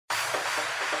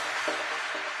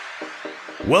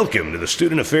Welcome to the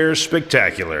Student Affairs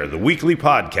Spectacular, the weekly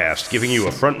podcast giving you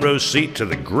a front row seat to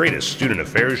the greatest student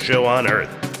affairs show on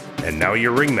earth. And now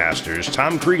your ringmasters,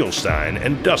 Tom Kriegelstein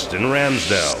and Dustin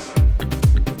Ramsdell.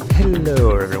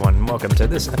 Hello, everyone. Welcome to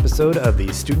this episode of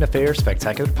the Student Affairs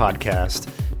Spectacular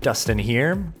podcast. Dustin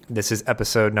here. This is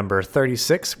episode number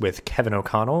 36 with Kevin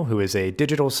O'Connell, who is a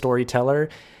digital storyteller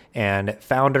and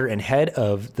founder and head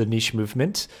of The Niche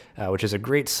Movement, which is a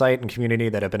great site and community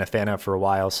that I've been a fan of for a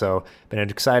while. So been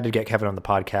excited to get Kevin on the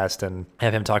podcast and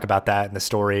have him talk about that and the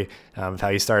story of how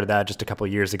he started that just a couple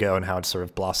of years ago and how it sort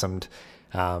of blossomed.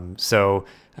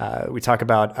 We talk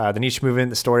about the niche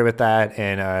movement, the story with that,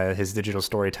 and his digital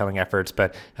storytelling efforts,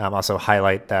 but also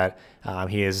highlight that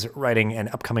he is writing an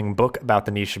upcoming book about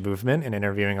the niche movement and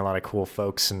interviewing a lot of cool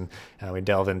folks, and we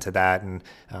delve into that and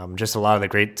just a lot of the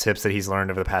great tips that he's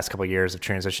learned over the past couple of years of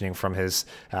transitioning from his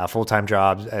full-time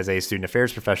job as a student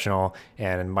affairs professional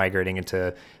and migrating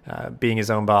into being his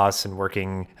own boss and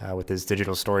working with his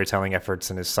digital storytelling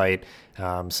efforts and his site.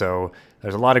 So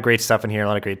there's a lot of great stuff in here, a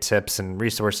lot of great tips and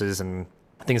resources and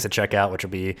things to check out, which will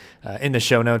be in the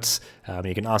show notes.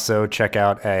 You can also check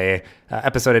out a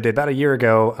episode I did about a year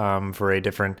ago for a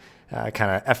different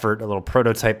kind of effort, a little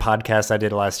prototype podcast I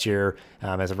did last year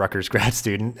as a Rutgers grad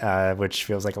student, which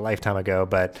feels like a lifetime ago.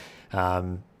 But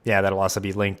that'll also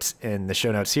be linked in the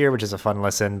show notes here, which is a fun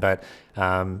listen. But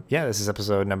this is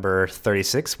episode number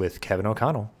 36 with Kevin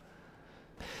O'Connell.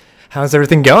 How's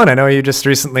everything going? I know you just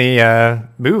recently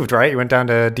moved, right? You went down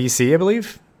to DC, I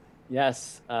believe.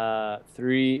 Yes, we are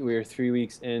 3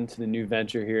 weeks into the new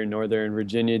venture here in Northern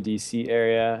Virginia, DC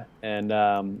area,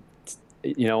 and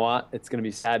you know what? It's going to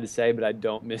be sad to say, but I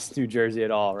don't miss New Jersey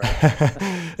at all.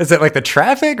 Right? Is it like the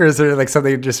traffic, or is there like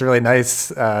something just really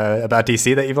nice about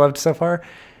DC that you've loved so far?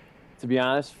 To be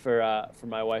honest, for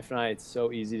my wife and I, it's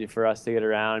so easy for us to get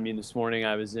around. I mean, this morning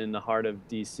I was in the heart of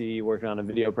DC working on a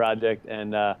video project,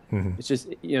 and it's just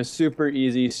super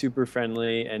easy, super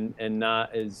friendly, and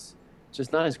not as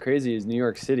crazy as New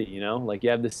York City, like you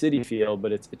have the city feel,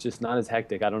 but it's just not as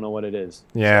hectic. I don't know what it is.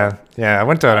 Yeah. I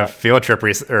went on a field trip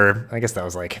or I guess that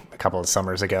was like a couple of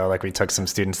summers ago. Like we took some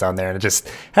students down there and it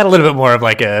just had a little bit more of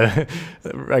like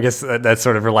that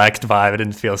sort of relaxed vibe. It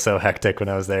didn't feel so hectic when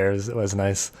I was there. It was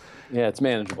nice. Yeah, it's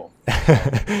manageable.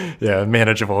 Yeah,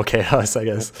 manageable chaos, I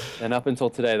guess. And up until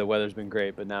today, the weather's been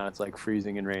great, but now it's like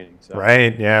freezing and raining. So.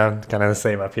 Right, yeah, kind of the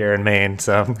same up here in Maine.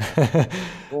 So.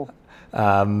 Cool.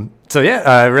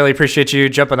 I really appreciate you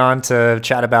jumping on to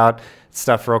chat about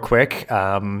stuff real quick.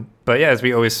 As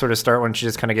we always sort of start, why don't you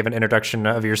just kind of give an introduction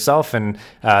of yourself and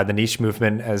the niche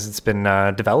movement as it's been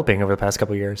developing over the past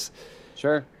couple of years?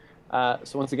 Sure.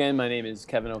 So once again, my name is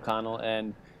Kevin O'Connell,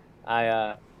 and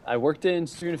I worked in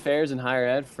student affairs and higher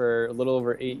ed for a little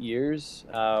over 8 years.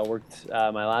 My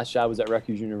last job was at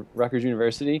Rutgers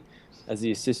University as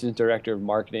the assistant director of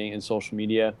marketing and social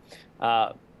media.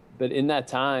 But in that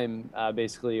time,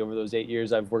 basically over those 8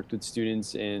 years, I've worked with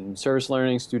students in service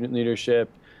learning, student leadership,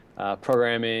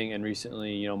 programming, and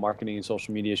recently, marketing and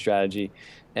social media strategy.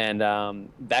 And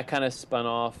that kind of spun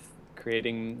off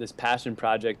creating this passion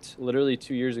project literally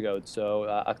 2 years ago. So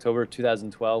October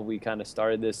 2012, we kind of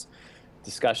started this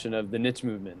discussion of the niche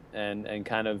movement. And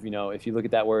kind of, if you look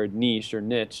at that word niche or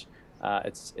niche,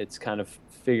 it's kind of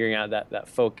figuring out that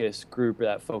focus group or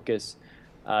that focus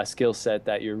skill set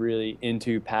that you're really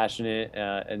into, passionate,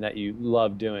 and that you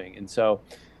love doing. And so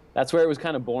that's where it was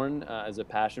kind of born as a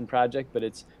passion project, but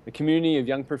it's a community of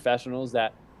young professionals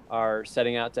that are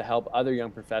setting out to help other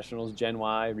young professionals, Gen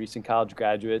Y, recent college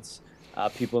graduates,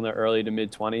 people in their early to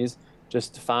mid 20s,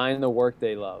 just to find the work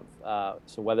they love.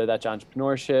 So whether that's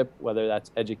entrepreneurship, whether that's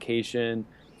education,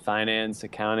 finance,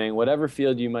 accounting, whatever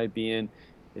field you might be in,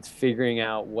 it's figuring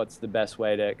out what's the best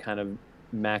way to kind of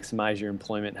maximize your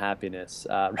employment happiness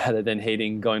rather than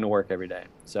hating going to work every day.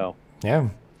 So yeah,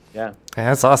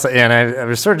 that's awesome. Yeah, and I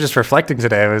was sort of just reflecting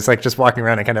today. I was like just walking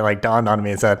around and kind of like dawned on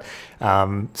me is that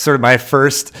sort of my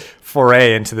first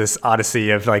foray into this odyssey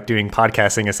of like doing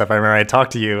podcasting and stuff. I remember I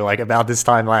talked to you like about this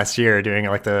time last year doing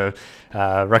like the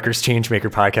Rutgers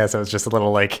Changemaker podcast. That was just a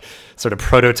little like sort of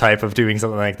prototype of doing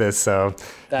something like this. So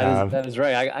that is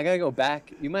right. I gotta go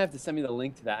back. You might have to send me the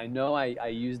link to that. I know I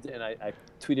used it and I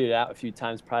tweeted it out a few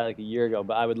times, probably like a year ago.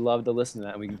 But I would love to listen to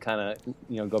that, and we can kind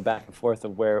of go back and forth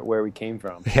of where we came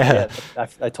from. Yeah, I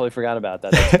totally forgot about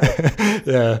that.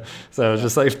 Yeah. So it was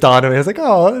just like dawned on me. I was like,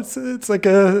 oh, it's like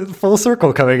a full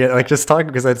circle coming in. like just talk,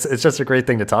 because it's just a great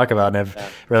thing to talk about, and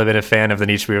I've really been a fan of the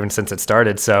niche movement since it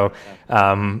started. So,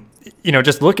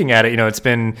 just looking at it, it's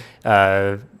been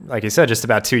like you said, just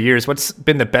about 2 years. What's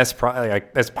been the best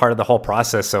best part of the whole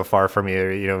process so far from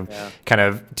you? Kind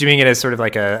of doing it as sort of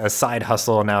like a side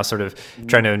hustle, and now sort of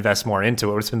trying to invest more into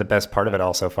it. What's been the best part of it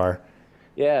all so far?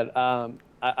 Yeah,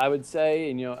 I would say,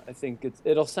 and I think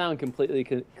it'll sound completely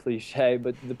cliche,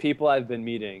 but the people I've been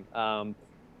meeting,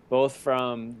 both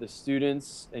from the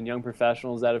students and young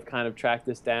professionals that have kind of tracked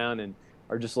this down and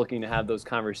are just looking to have those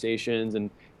conversations and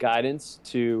guidance,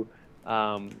 to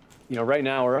right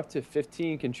now we're up to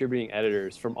 15 contributing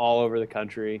editors from all over the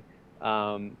country.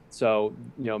 So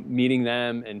meeting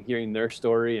them and hearing their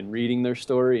story and reading their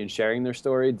story and sharing their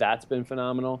story, that's been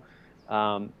phenomenal.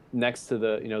 Next to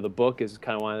the book is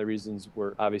kind of one of the reasons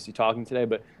we're obviously talking today,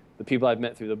 but the people I've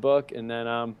met through the book, and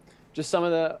then just some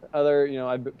of the other,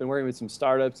 I've been working with some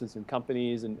startups and some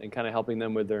companies and kind of helping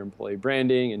them with their employee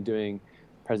branding and doing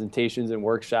presentations and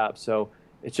workshops. So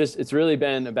it's really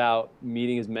been about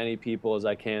meeting as many people as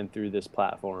I can through this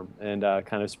platform and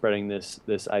kind of spreading this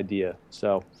idea.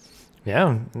 So.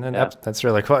 Yeah, that's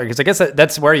really cool, because I guess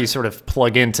that's where you sort of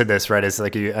plug into this, right? Is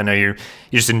like I know you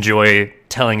just enjoy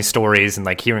telling stories and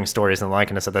like hearing stories and the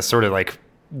like, and so that's sort of like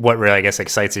what really, I guess,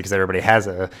 excites you, because everybody has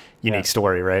a unique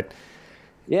story, right?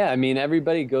 Yeah, I mean,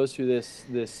 everybody goes through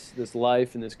this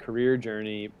life and this career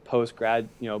journey post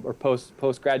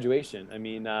graduation. I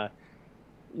mean,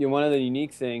 one of the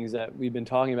unique things that we've been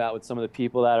talking about with some of the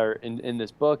people that are in this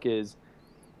book is,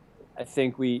 I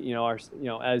think we,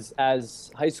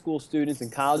 as high school students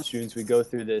and college students, we go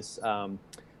through this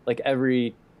like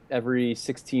every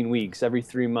 16 weeks, every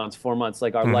 3 months, 4 months,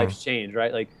 like our lives change,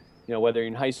 right? Like, whether you're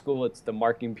in high school, it's the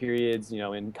marking periods,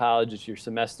 in college, it's your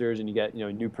semesters, and you get,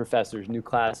 new professors, new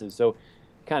classes. So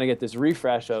kind of get this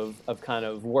refresh of kind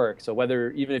of work. So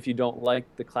even if you don't like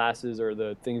the classes or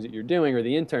the things that you're doing or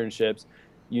the internships,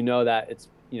 that it's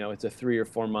a 3 or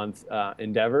 4 month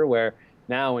endeavor, where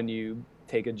now when you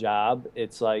take a job,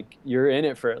 it's like you're in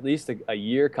it for at least a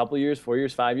year, couple years, 4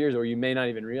 years, 5 years, or you may not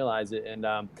even realize it. And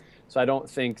so I don't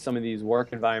think some of these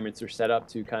work environments are set up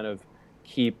to kind of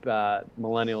keep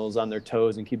millennials on their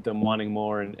toes and keep them wanting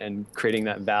more and creating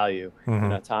that value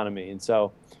and autonomy. And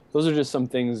so those are just some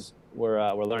things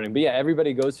we're learning. But yeah,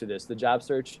 everybody goes through this. The job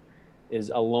search is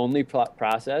a lonely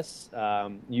process.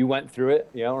 You went through it,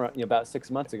 about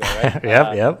 6 months ago,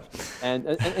 right? Yep.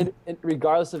 And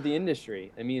regardless of the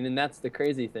industry, I mean, and that's the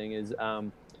crazy thing is,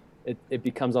 it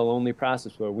becomes a lonely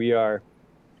process where we are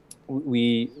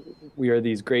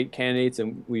these great candidates,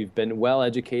 and we've been well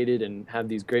educated and have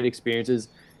these great experiences,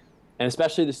 and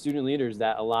especially the student leaders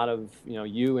that a lot of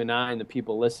you and I and the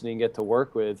people listening get to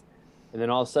work with. And then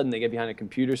all of a sudden they get behind a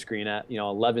computer screen at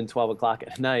 11, 12 o'clock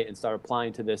at night and start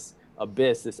applying to this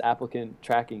abyss, this applicant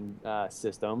tracking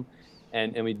system,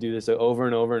 and we do this over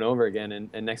and over and over again,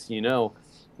 and next thing you know,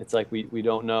 it's like we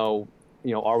don't know,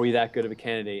 are we that good of a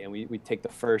candidate, and we take the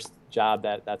first job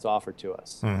that's offered to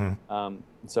us.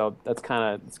 So that's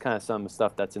kind of some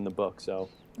stuff that's in the book. So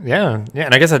yeah,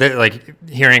 and I guess I did like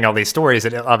hearing all these stories.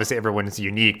 That obviously everyone is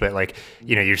unique, but like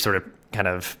you're sort of kind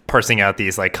of parsing out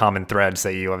these like common threads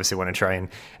that you obviously want to try and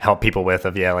help people with.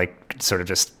 Like sort of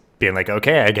just being like,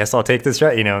 okay, I guess I'll take this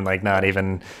job, and like not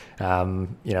even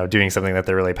doing something that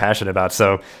they're really passionate about.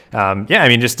 So I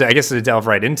mean, just I guess to delve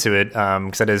right into it,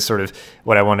 because that is sort of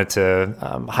what I wanted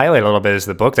to highlight a little bit, is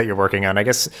the book that you're working on. I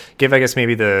guess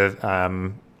maybe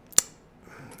the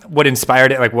what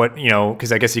inspired it, like what,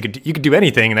 because I guess you could do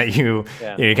anything that you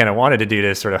kind of wanted to do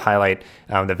to sort of highlight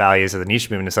the values of the niche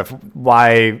movement and stuff.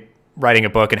 Why writing a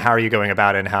book, and how are you going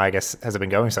about it, and how, I guess, has it been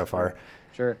going so far?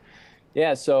 Sure.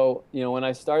 Yeah, so when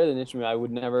I started the niche movement, I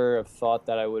would never have thought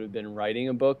that I would have been writing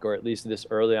a book, or at least this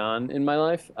early on in my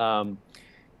life.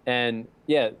 And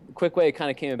yeah, the quick way it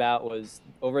kind of came about was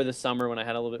over the summer when I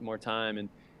had a little bit more time, and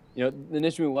the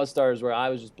niche movement was started where I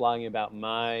was just blogging about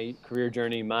my career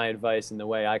journey, my advice, and the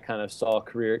way I kind of saw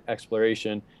career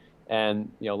exploration.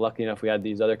 And lucky enough, we had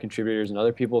these other contributors and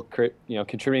other people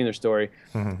contributing their story.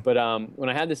 But when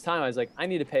I had this time, I was like, I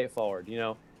need to pay it forward.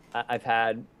 I've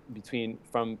had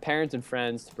from parents and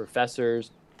friends to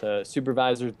professors to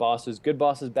supervisors, bosses, good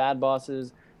bosses, bad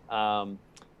bosses,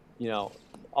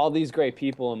 all these great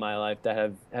people in my life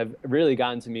that have really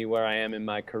gotten to me where I am in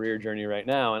my career journey right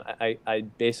now. And I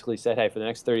basically said, hey, for the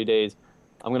next 30 days,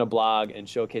 I'm going to blog and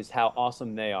showcase how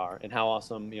awesome they are and how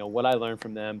awesome, what I learned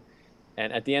from them.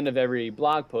 And at the end of every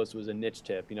blog post was a niche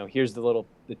tip. Here's the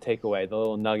takeaway, the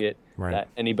little nugget that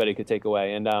anybody could take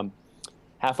away. And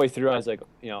halfway through, I was like,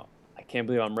 I can't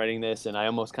believe I'm writing this. And I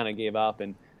almost kind of gave up.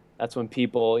 And that's when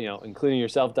people, including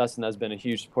yourself, Dustin, that's been a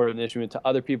huge supporter of the niche movement, to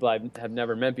other people I have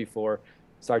never met before,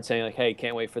 start saying like, hey,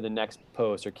 can't wait for the next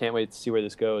post, or can't wait to see where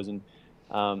this goes. And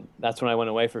that's when I went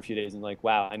away for a few days and like,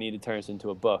 wow, I need to turn this into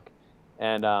a book.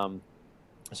 And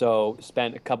so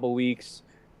spent a couple weeks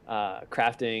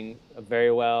crafting a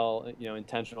very well,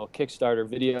 intentional Kickstarter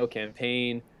video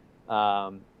campaign.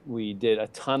 We did a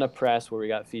ton of press where we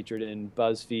got featured in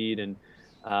BuzzFeed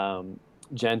and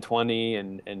Gen 20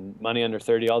 and Money Under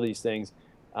 30, all these things.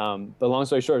 But long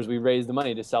story short is we raised the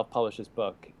money to self-publish this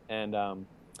book. And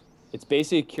it's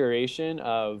basically a curation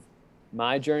of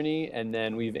my journey, and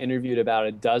then we've interviewed about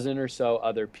a dozen or so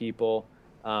other people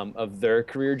of their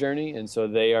career journey. And so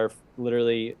they are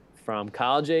literally from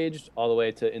college age all the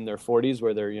way to in their 40s,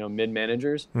 where they're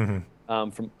mid-managers,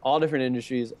 from all different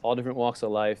industries, all different walks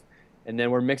of life. And then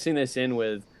we're mixing this in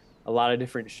with a lot of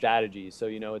different strategies. So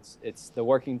it's the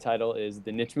working title is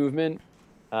The Niche Movement,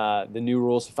 the new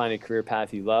rules to find a career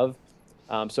path you love.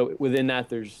 So within that,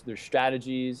 there's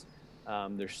strategies,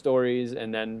 there's stories,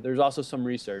 and then there's also some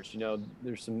research.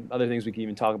 There's some other things we can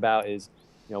even talk about is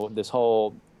what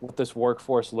this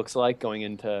workforce looks like going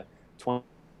into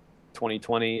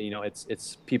 2020.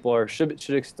 It's people should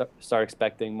start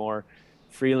expecting more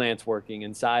freelance working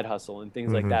and side hustle and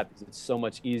things like that, because it's so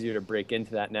much easier to break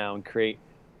into that now and create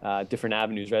different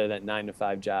avenues rather than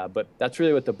 9-to-5 job. But that's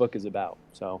really what the book is about.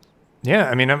 So yeah,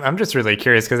 I mean, I'm just really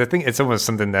curious because I think it's almost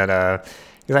something that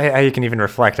I can even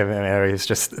reflect. I mean, I always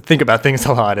just think about things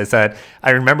a lot. Is that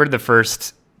I remember the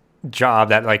first job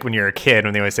that, like, when you're a kid,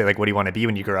 when they always say like, what do you want to be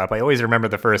when you grow up? I always remember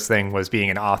the first thing was being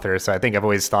an author. So I think I've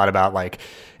always thought about, like,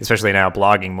 especially now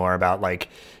blogging, more about like,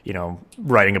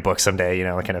 writing a book someday,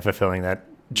 kind of fulfilling that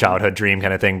childhood dream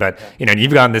kind of thing. But,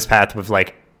 you've gone this path of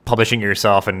like publishing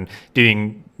yourself and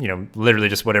doing, literally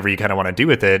just whatever you kind of want to do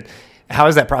with it. How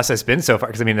has that process been so far?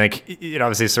 Because I mean, like, it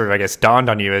obviously sort of, I guess, dawned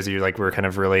on you as you like were kind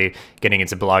of really getting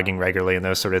into blogging regularly and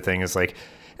those sort of things. Like,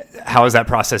 how has that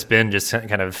process been? Just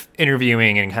kind of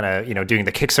interviewing and kind of, doing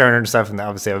the Kickstarter and stuff. And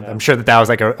obviously, I'm sure that was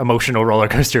like an emotional roller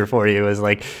coaster for you, as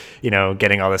like,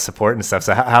 getting all this support and stuff.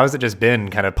 So how has it just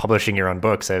been kind of publishing your own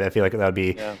books? I feel like that would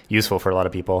be useful for a lot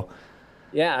of people.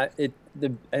 Yeah, I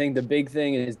think the big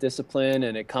thing is discipline,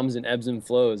 and it comes in ebbs and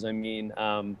flows. I mean,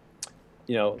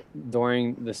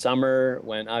 during the summer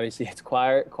when obviously it's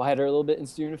quieter a little bit in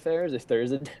student affairs, if there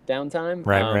is a downtime,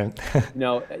 right.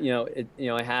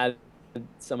 I had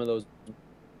some of those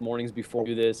mornings before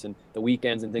we do this and the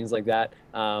weekends and things like that,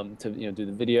 to do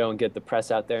the video and get the press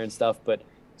out there and stuff. But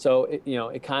so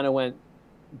it kind of went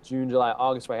June, July,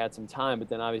 August where I had some time, but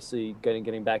then obviously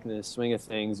getting back into the swing of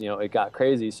things, it got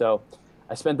crazy. So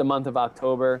I spent the month of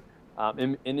October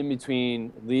in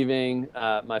between leaving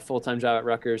my full-time job at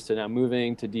Rutgers to now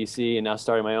moving to DC and now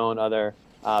starting my own other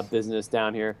business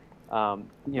down here. I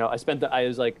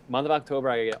was like, month of October,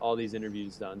 I get all these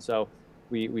interviews done. So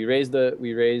we raised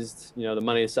the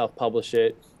money to self-publish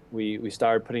it. We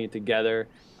started putting it together.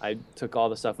 I took all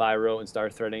the stuff I wrote and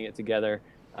started threading it together.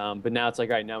 But now it's like,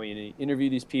 all right, now we need to interview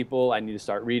these people. I need to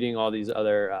start reading all these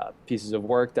other pieces of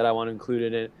work that I want to include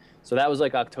in it. So that was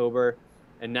like October.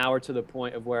 And now we're to the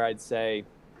point of where I'd say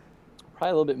probably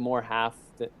a little bit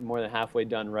more than halfway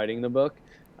done writing the book,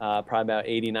 probably about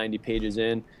 80, 90 pages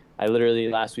in. I literally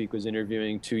last week was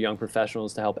interviewing 2 young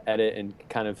professionals to help edit and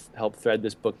kind of help thread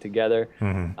this book together.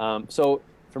 So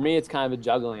for me, it's kind of a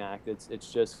juggling act.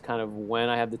 It's just kind of when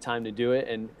I have the time to do it,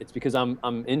 and it's because I'm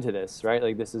into this, right?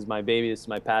 Like, this is my baby, this is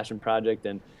my passion project,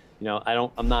 and I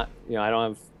don't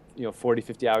have 40,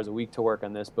 50 hours a week to work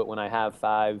on this, but when I have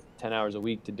 5, 10 hours a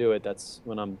week to do it, that's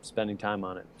when I'm spending time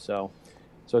on it. So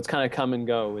it's kind of come and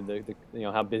go with the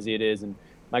how busy it is, and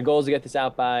my goal is to get this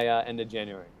out by end of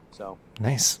January. So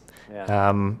nice.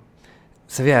 Yeah.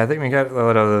 So yeah, I think we got a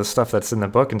lot of the stuff that's in the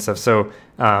book and stuff. So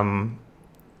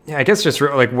I guess just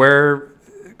like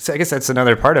so I guess that's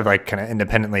another part of like kind of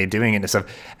independently doing it and stuff.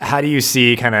 How do you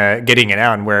see kind of getting it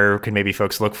out, and where can maybe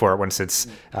folks look for it once it's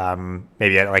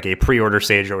maybe at like a pre-order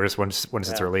stage or just once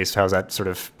it's released? How's that sort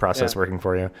of process working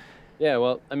for you? Yeah,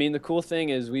 well, I mean, the cool thing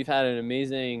is we've had an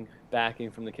amazing backing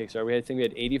from the Kickstarter. I think we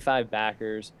had 85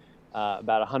 backers.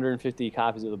 About 150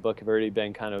 copies of the book have already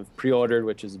been kind of pre-ordered,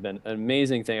 which has been an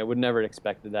amazing thing. I would never have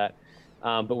expected that.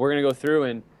 But we're going to go through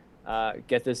and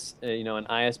get this, an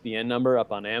ISBN number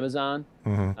up on Amazon.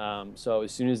 So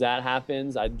as soon as that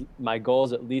happens, my goal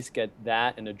is at least get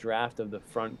that and a draft of the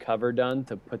front cover done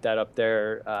to put that up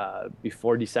there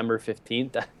before December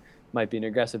 15th. That might be an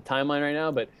aggressive timeline right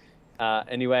now, but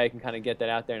anyway, I can kind of get that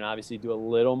out there and obviously do a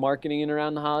little marketing in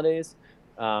around the holidays.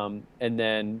 And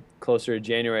then closer to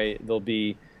January, there'll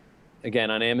be,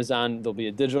 again, on Amazon, there'll be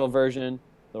a digital version.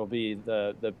 There'll be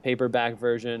the paperback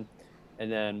version.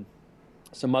 And then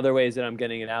some other ways that I'm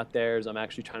getting it out there is I'm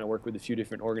actually trying to work with a few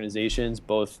different organizations,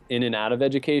 both in and out of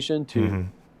education, to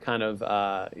kind of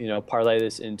parlay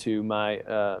this into my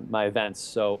events.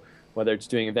 So whether it's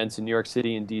doing events in New York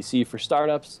City and DC for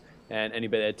startups, and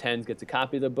anybody that attends gets a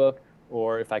copy of the book,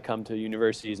 or if I come to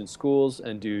universities and schools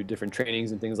and do different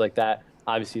trainings and things like that,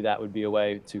 obviously that would be a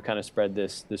way to kind of spread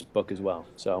this book as well.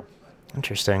 So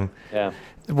interesting. Yeah.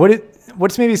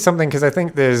 What's maybe something, because I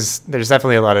think there's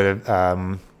definitely a lot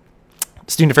of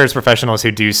student affairs professionals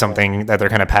who do something that they're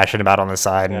kind of passionate about on the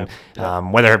side,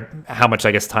 and whether how much,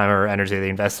 I guess, time or energy they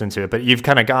invest into it. But you've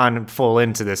kind of gone full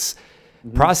into this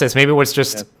process. Maybe what's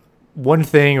just one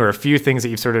thing or a few things that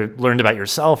you've sort of learned about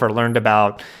yourself or learned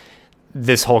about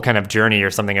this whole kind of journey, or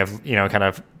something of, kind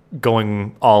of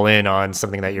going all in on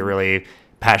something that you're really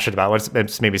passionate about.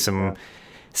 What's maybe some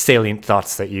salient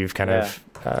thoughts that you've kind of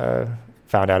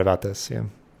found out about this?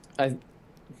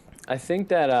 I think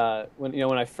that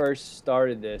when I first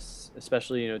started this,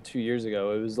 especially 2 years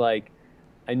ago, it was like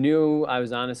I knew I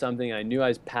was onto something. I knew I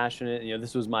was passionate.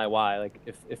 This was my why. Like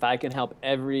if I can help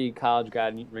every college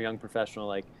grad and young professional,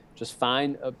 like just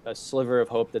find a sliver of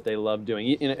hope that they love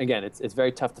doing. Again, it's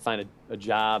very tough to find a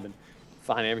job and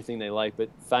find everything they like, but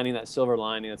finding that silver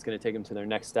lining that's going to take them to their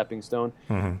next stepping stone.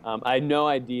 I had no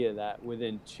idea that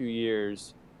within 2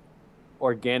 years,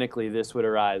 organically this would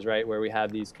arise, right? Where we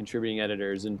have these contributing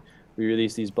editors and we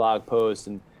release these blog posts,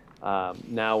 and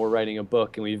now we're writing a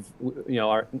book, and we've,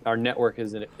 our network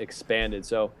has expanded.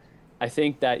 So I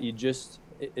think that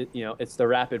it's the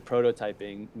rapid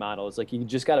prototyping model. It's like you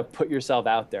just got to put yourself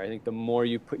out there. I think the more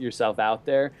you put yourself out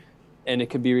there, and it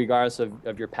could be regardless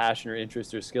of your passion or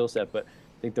interest or skill set, but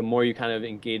I think the more you kind of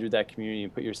engage with that community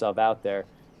and put yourself out there,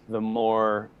 the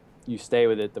more you stay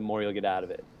with it, the more you'll get out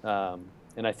of it.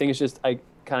 And I think it's just,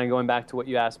 kind of going back to what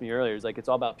you asked me earlier, is like it's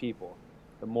all about people.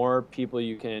 The more people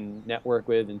you can network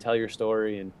with and tell your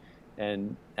story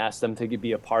and ask them to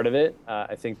be a part of it,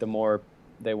 I think the more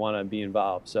they want to be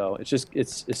involved. So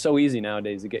it's so easy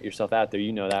nowadays to get yourself out there.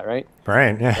 You know that, right?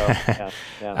 Right. Yeah.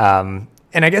 So,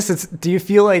 and I guess do you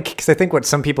feel like, because I think what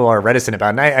some people are reticent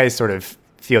about, and I sort of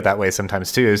feel that way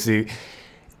sometimes too, is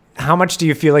how much do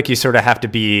you feel like you sort of have to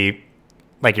be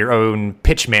like your own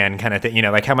pitch man kind of thing?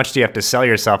 Like how much do you have to sell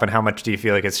yourself, and how much do you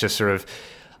feel like it's just sort of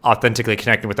authentically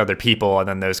connecting with other people, and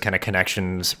then those kind of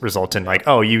connections result in like,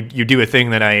 oh, you do a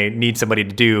thing that I need somebody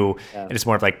to do, and it's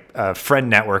more of like a friend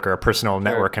network or a personal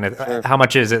network kind of. Sure. How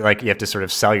much is it like you have to sort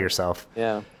of sell yourself?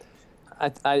 Yeah,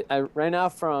 I right now,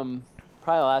 from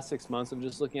probably the last 6 months I'm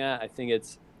just looking at, I think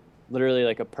it's literally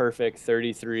like a perfect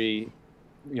 33,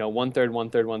 one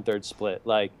third split.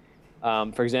 Like,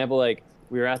 for example, like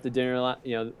we were at the dinner,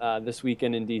 this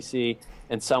weekend in DC,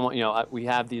 and someone, we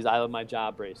have these I Love My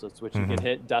Job bracelets, which you can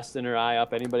hit Dustin or I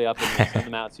up, anybody up, and we'll send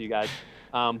them out to you guys.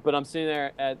 But I'm sitting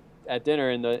there at dinner,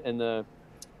 and the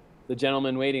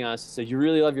gentleman waiting on us said, "You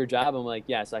really love your job?" I'm like,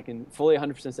 "Yes, I can fully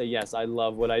 100% say yes, I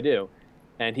love what I do."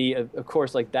 And he, of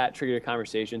course, like that triggered a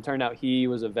conversation. Turned out he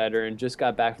was a veteran, just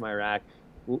got back from Iraq,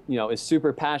 is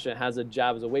super passionate, has a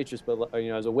job as a waitress, but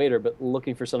as a waiter, but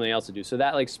looking for something else to do. So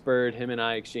that like spurred him and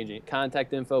I exchanging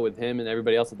contact info with him and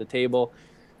everybody else at the table.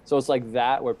 So it's like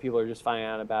that, where people are just finding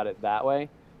out about it that way.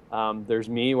 There's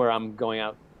me, where I'm going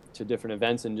out to different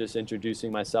events and just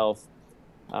introducing myself.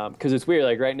 Because it's weird,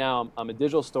 like right now I'm a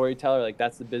digital storyteller, like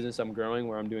that's the business I'm growing,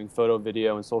 where I'm doing photo,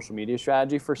 video, and social media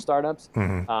strategy for startups.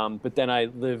 But then I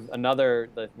live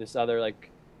this other like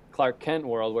Clark Kent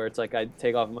world, where it's like I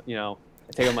take off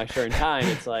my shirt and tie, and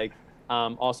it's like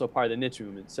also part of the niche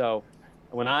movement. So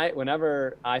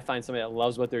whenever I find somebody that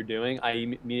loves what they're doing, I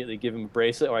immediately give them a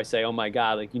bracelet, or I say, "Oh my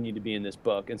God, like you need to be in this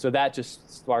book." And so that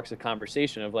just sparks a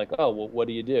conversation of like, "Oh, well, what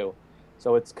do you do?"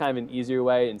 So it's kind of an easier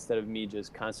way, instead of me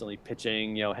just constantly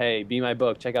pitching, "Hey, be my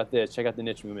book, check out this, check out the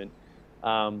niche movement."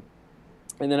 And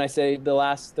then I say the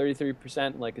last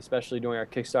 33%, like especially during our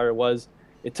Kickstarter,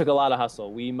 it took a lot of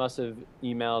hustle. We must have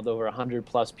emailed over 100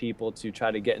 plus people to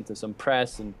try to get into some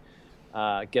press and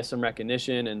get some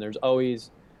recognition. And there's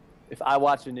always, if I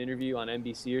watch an interview on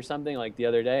NBC or something, like the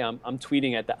other day, I'm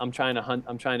tweeting at that. I'm trying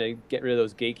to get rid of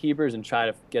those gatekeepers and try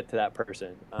to get to that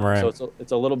person. Right. So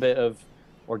it's a little bit of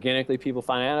organically people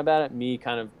finding out about it, me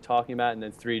kind of talking about it, and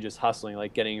then 3, just hustling,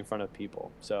 like getting in front of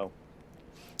people. So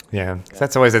yeah.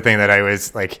 That's always the thing that I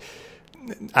always like.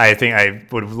 I think I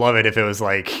would love it if it was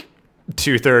like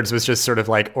 2/3 was just sort of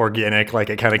like organic, like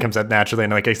it kind of comes up naturally.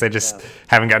 And like I said, just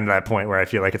haven't gotten to that point where I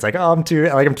feel like it's like, oh, I'm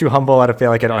too humble. I don't feel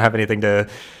like I don't have anything to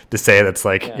say that's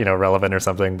like, relevant or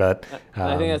something. But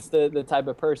I think that's the type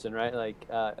of person, right? Like,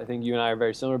 I think you and I are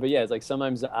very similar, but yeah, it's like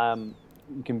sometimes,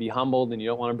 you can be humbled and you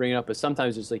don't want to bring it up, but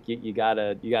sometimes it's like you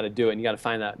gotta do it, and you gotta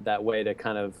find that way to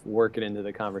kind of work it into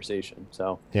the conversation.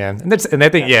 So yeah, and I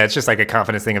think it's just like a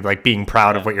confidence thing of like being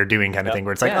proud of what you're doing, kind of thing,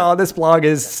 where it's like, oh, this blog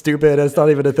is stupid, it's not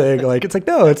even a thing. Like it's like,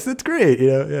 no, it's great, you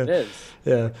know. Yeah. It is.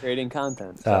 Yeah, creating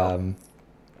content. So.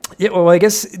 Yeah, well, I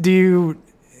guess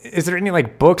is there any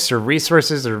like books or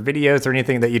resources or videos or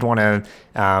anything that you'd want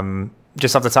to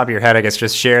just off the top of your head, I guess,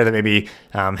 just share that maybe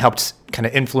helped kind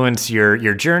of influence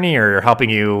your journey or helping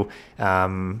you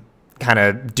kind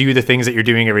of do the things that you're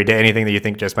doing every day? Anything that you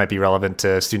think just might be relevant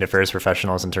to student affairs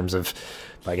professionals in terms of,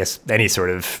 I guess, any sort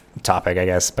of topic, I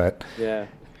guess. But yeah,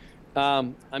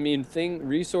 I mean,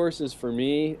 resources for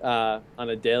me on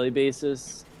a daily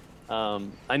basis.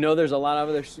 I know there's a lot of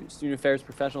other student affairs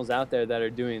professionals out there that are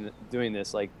doing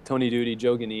this, like Tony Duty,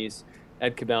 Joe Ganese,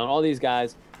 Ed Cabell, all these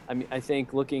guys. I mean, I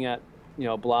think looking at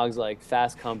blogs like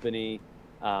Fast Company,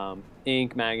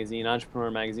 Inc. magazine, Entrepreneur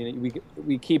magazine,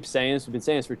 we keep saying this. We've been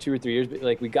saying this for 2 or 3 years, but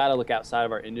like we got to look outside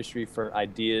of our industry for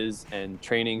ideas and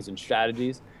trainings and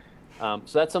strategies. So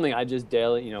that's something I just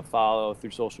daily follow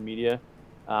through social media.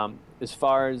 As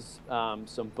far as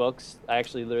some books, I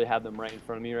actually literally have them right in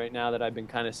front of me right now that I've been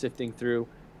kind of sifting through,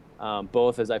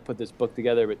 both as I put this book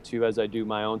together, but two, as I do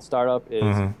my own startup.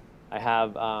 I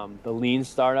have The Lean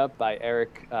Startup by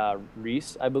Eric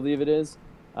Ries, I believe it is,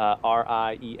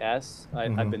 Ries.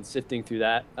 I've been sifting through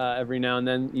that every now and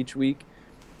then each week.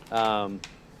 The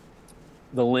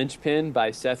Linchpin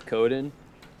by Seth Godin.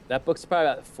 That book's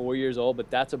probably about 4 years old, but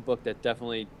that's a book that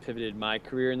definitely pivoted my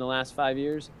career in the last 5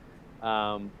 years.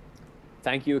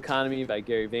 Thank You Economy by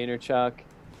Gary Vaynerchuk.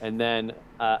 And then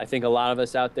I think a lot of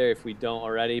us out there, if we don't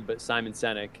already, but Simon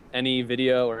Sinek. Any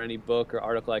video or any book or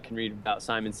article I can read about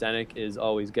Simon Sinek is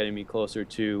always getting me closer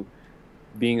to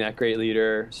being that great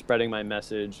leader, spreading my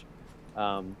message.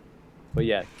 But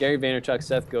yeah, Gary Vaynerchuk,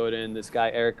 Seth Godin, this guy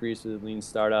Eric Ries with Lean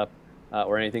Startup,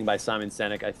 or anything by Simon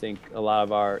Sinek, I think a lot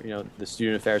of our, the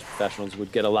student affairs professionals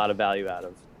would get a lot of value out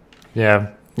of. Yeah,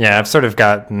 I've sort of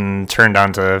gotten turned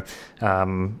on to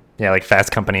like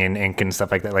Fast Company and Inc. and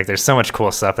stuff like that. Like there's so much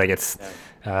cool stuff that gets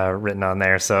written on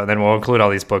there. So then we'll include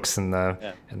all these books in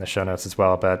the show notes as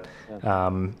well. But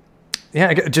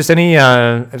just any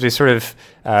as we sort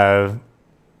of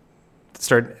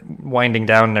start winding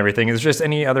down and everything, is just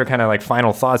any other kind of like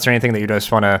final thoughts or anything that you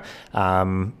just want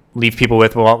to leave people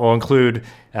with? We'll include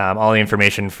all the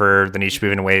information for the Niche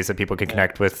Movement ways that people can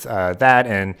connect with that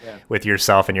and with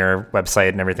yourself and your website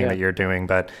and everything that you're doing.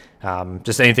 But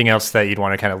just anything else that you'd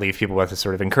want to kind of leave people with to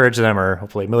sort of encourage them or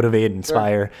hopefully motivate,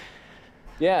 inspire. Sure.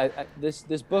 Yeah,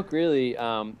 this book really,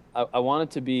 I want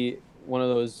it to be one of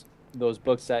those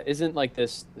books that isn't like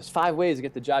this 5 ways to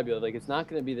get the job you love. Like it's not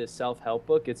going to be this self-help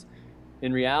book. It's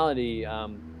in reality,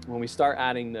 when we start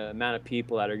adding the amount of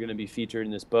people that are going to be featured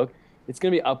in this book, it's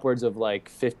going to be upwards of like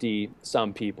 50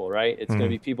 some people, right? It's going to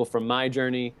be people from my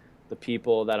journey, the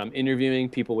people that I'm interviewing,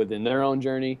 people within their own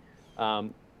journey.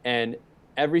 And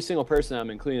every single person I'm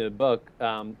including in the book,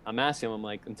 I'm asking them,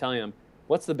 I'm telling them,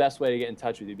 what's the best way to get in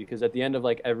touch with you? Because at the end of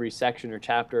like every section or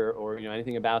chapter or,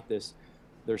 anything about this,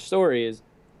 their story is,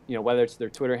 whether it's their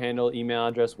Twitter handle, email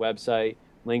address, website,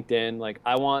 LinkedIn, like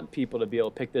I want people to be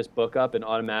able to pick this book up and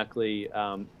automatically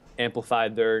amplify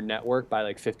their network by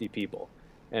like 50 people.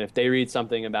 And if they read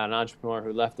something about an entrepreneur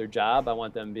who left their job, I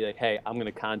want them to be like, hey, I'm going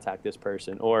to contact this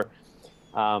person. Or,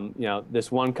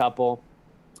 this one couple,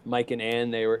 Mike and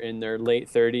Ann, they were in their late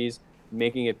 30s,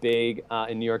 making it big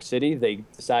in New York City. They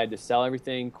decided to sell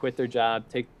everything, quit their job,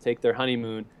 take their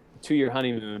honeymoon, 2-year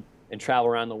honeymoon, and travel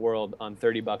around the world on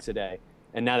 $30 a day.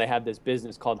 And now they have this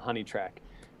business called Honey Track,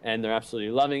 and they're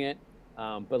absolutely loving it.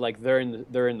 But like they're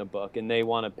in the book, and they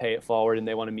want to pay it forward, and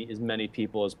they want to meet as many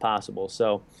people as possible.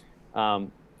 So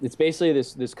it's basically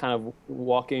this kind of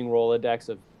walking Rolodex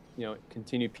of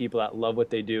continued people that love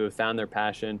what they do, have found their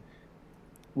passion,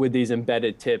 with these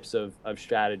embedded tips of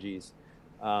strategies.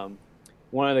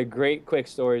 One of the great quick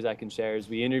stories I can share is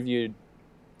we interviewed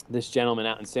this gentleman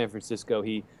out in San Francisco.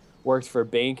 He works for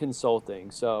Bain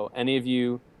Consulting. So any of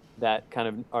you that kind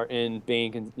of are in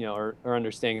Bain, or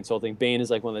understand consulting, Bain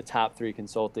is like one of the top 3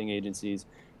 consulting agencies.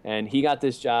 And he got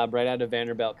this job right out of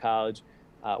Vanderbilt College,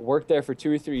 worked there for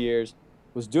 2 or 3 years,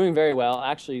 was doing very well,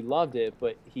 actually loved it,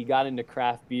 but he got into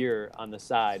craft beer on the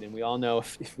side. And we all know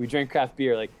if we drink craft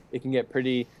beer, like it can get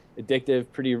pretty addictive,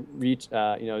 pretty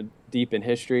deep in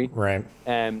history. Right.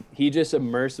 And he just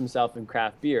immersed himself in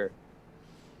craft beer.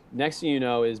 Next thing you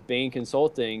know is Bain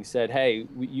Consulting said, hey,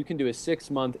 you can do a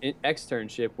 6-month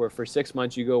externship where for 6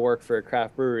 months you go work for a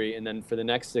craft brewery, and then for the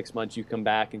next 6 months you come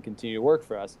back and continue to work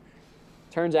for us.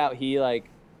 Turns out he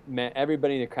met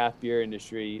everybody in the craft beer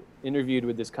industry, interviewed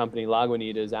with this company,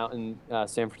 Lagunitas, out in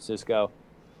San Francisco,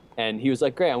 And he was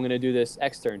like, great, I'm going to do this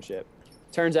externship.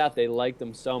 Turns out they liked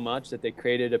them so much that they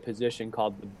created a position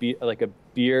called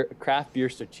craft beer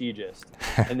strategist.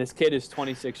 And this kid is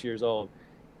 26 years old.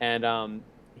 And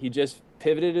he just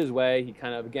pivoted his way. He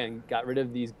kind of, again, got rid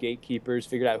of these gatekeepers,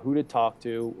 figured out who to talk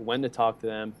to, when to talk to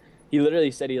them. He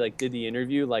literally said he did the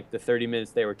interview the 30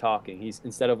 minutes they were talking. He's,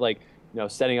 instead of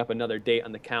setting up another date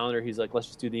on the calendar, he's like, let's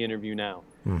just do the interview now.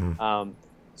 Mm-hmm.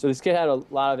 So this kid had a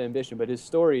lot of ambition, but his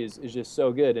story is just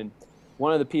so good. And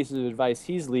one of the pieces of advice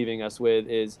he's leaving us with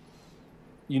is,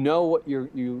 what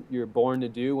you're born to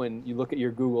do when you look at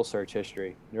your Google search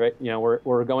history, right?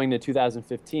 We're going to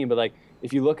 2015, but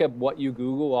if you look at what you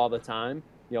Google all the time,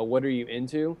 what are you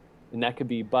into? And that could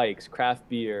be bikes, craft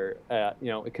beer,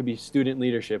 it could be student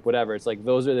leadership, whatever. It's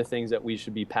those are the things that we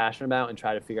should be passionate about and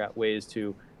try to figure out ways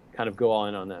to kind of go all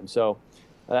in on them. So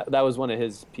that was one of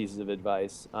his pieces of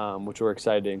advice, which we're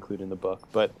excited to include in the book.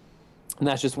 And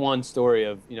that's just one story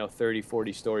of 30,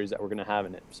 40 stories that we're going to have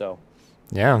in it. So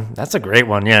yeah, that's a great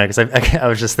one. Yeah, because I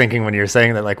was just thinking when you were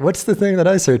saying that, what's the thing that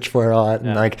I search for a lot?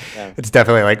 And it's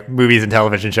definitely movies and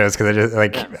television shows, because I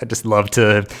just love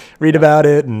to read about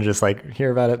it and just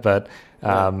hear about it. But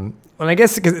and I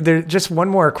guess there's just one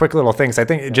more quick little thing. So I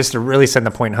think just to really send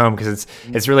the point home, because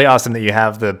it's really awesome that you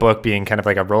have the book being kind of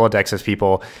like a Rolodex of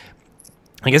people.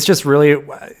 I guess just really,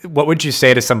 what would you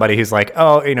say to somebody who's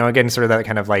again, sort of that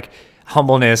kind of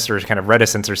humbleness or kind of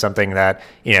reticence or something that,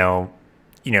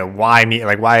 why me?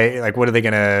 Why, what are they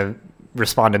going to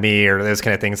respond to me, or those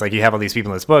kind of things? You have all these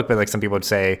people in this book, but some people would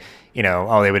say,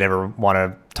 oh, they would never want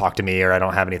to talk to me, or I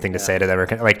don't have anything to say to them,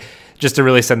 or just to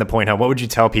really send the point home. What would you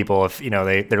tell people if,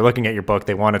 they're looking at your book,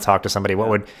 they want to talk to somebody? What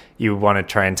would you want to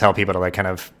try and tell people to kind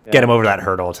of get them over that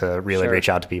hurdle to really reach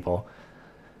out to people?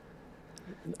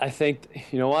 I think,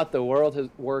 the world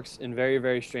works in very,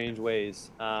 very strange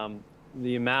ways.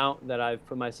 The amount that I've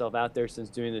put myself out there since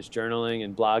doing this journaling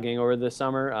and blogging over the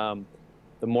summer,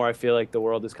 the more I feel like the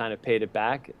world has kind of paid it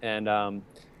back. And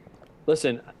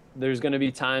listen, there's going to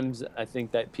be times, I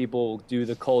think, that people do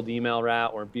the cold email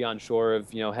route or be unsure of,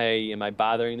 hey, am I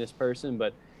bothering this person?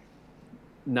 But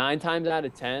 9 times out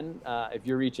of 10, if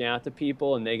you're reaching out to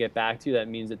people and they get back to you, that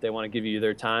means that they want to give you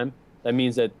their time. That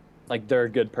means that they're a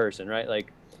good person, right?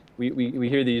 We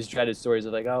hear these dreaded stories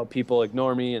of oh, people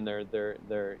ignore me and they're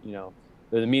the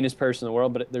meanest person in the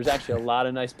world, but there's actually a lot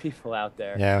of nice people out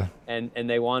there. Yeah. And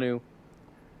they want to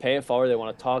pay it forward. They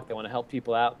want to talk. They want to help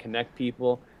people out, connect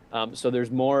people. So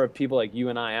there's more of people like you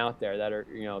and I out there that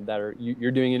are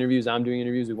you're doing interviews, I'm doing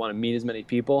interviews. We want to meet as many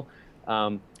people.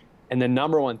 And the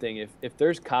number one thing, if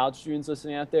there's college students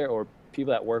listening out there, or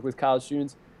people that work with college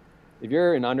students, if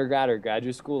you're in undergrad or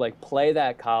graduate school, play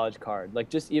that college card.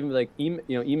 Just even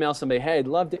email somebody, hey, I'd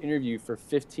love to interview for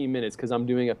 15 minutes because I'm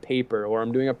doing a paper or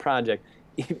I'm doing a project.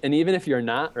 And even if you're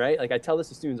not, right? I tell this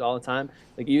to students all the time,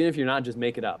 even if you're not, just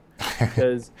make it up.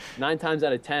 Because 9 times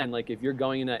out of 10, if you're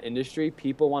going in that industry,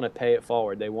 people want to pay it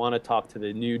forward. They want to talk to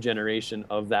the new generation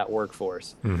of that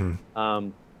workforce. Mm-hmm.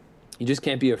 You just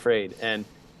can't be afraid. And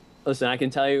listen, I can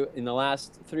tell you, in the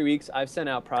last 3 weeks, I've sent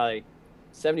out probably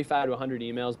 75 to 100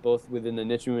 emails, both within the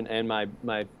niche movement and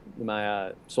my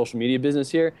social media business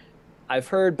here. I've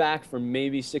heard back from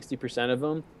maybe 60% of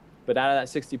them, but out of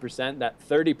that 60%, that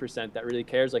 30% that really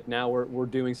cares, now we're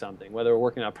doing something. Whether we're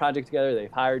working on a project together,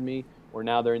 they've hired me, or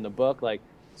now they're in the book.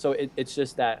 So it's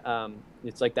just that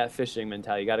it's like that fishing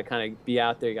mentality. You got to kind of be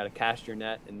out there. You got to cast your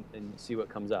net and see what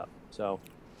comes up. So.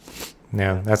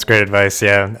 Yeah, that's great advice.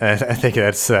 Yeah, I think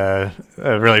that's a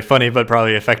really funny but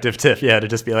probably effective tip. Yeah, to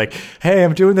just be hey,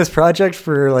 I'm doing this project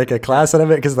for a class out of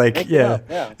it, because yeah.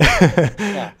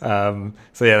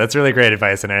 So yeah, that's really great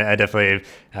advice, and I definitely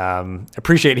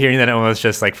appreciate hearing that, almost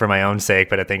just for my own sake.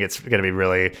 But I think it's going to be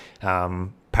really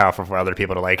powerful for other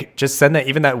people to just send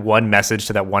that one message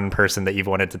to that one person that you've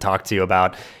wanted to talk to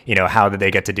about, how did they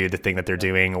get to do the thing that they're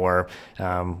doing, or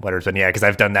whatever. But yeah, because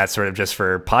I've done that sort of just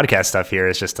for podcast stuff here.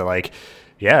 It's just to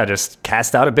just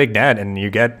cast out a big net and you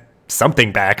get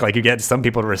something back. You get some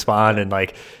people to respond,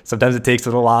 and sometimes it takes a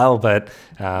little while, but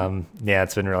yeah,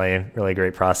 it's been really, really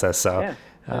great process. So yeah.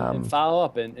 And follow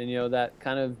up, and that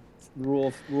kind of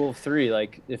rule of 3,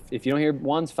 if you don't hear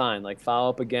one's fine, follow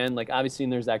up again. Obviously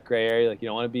there's that gray area, you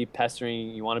don't want to be pestering,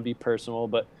 you want to be personal,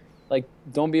 but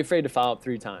don't be afraid to follow up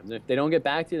 3 times. And if they don't get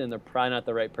back to you, then they're probably not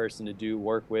the right person to do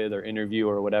work with or interview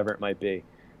or whatever it might be.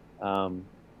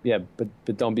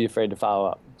 But don't be afraid to follow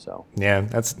up. So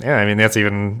that's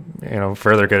even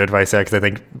further good advice, because I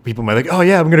think people might oh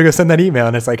yeah, I'm gonna go send that email,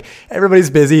 and it's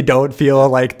everybody's busy. Don't feel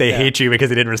like they hate you because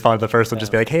they didn't respond to the first one.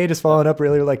 Just be hey, just following up,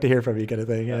 really would like to hear from you, kind of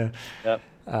thing.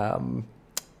 Yeah.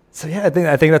 So yeah, I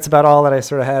think that's about all that I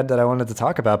sort of had that I wanted to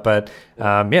talk about. But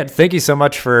yeah, thank you so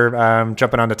much for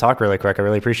jumping on to talk really quick. I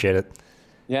really appreciate it.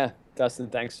 Yeah, Dustin,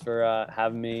 thanks for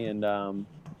having me, and I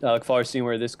look forward to seeing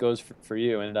where this goes for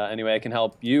you. And any way I can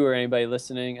help you or anybody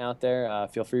listening out there,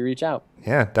 feel free to reach out.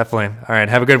 Yeah, definitely. All right,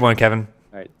 have a good one, Kevin.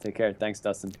 All right, take care. Thanks,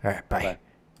 Dustin. All right, bye. Bye.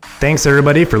 Thanks,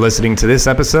 everybody, for listening to this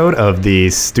episode of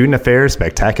the Student Affairs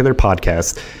Spectacular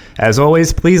Podcast. As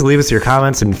always, please leave us your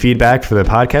comments and feedback for the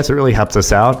podcast. It really helps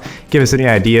us out. Give us any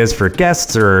ideas for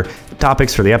guests or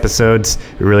topics for the episodes.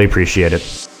 We really appreciate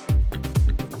it.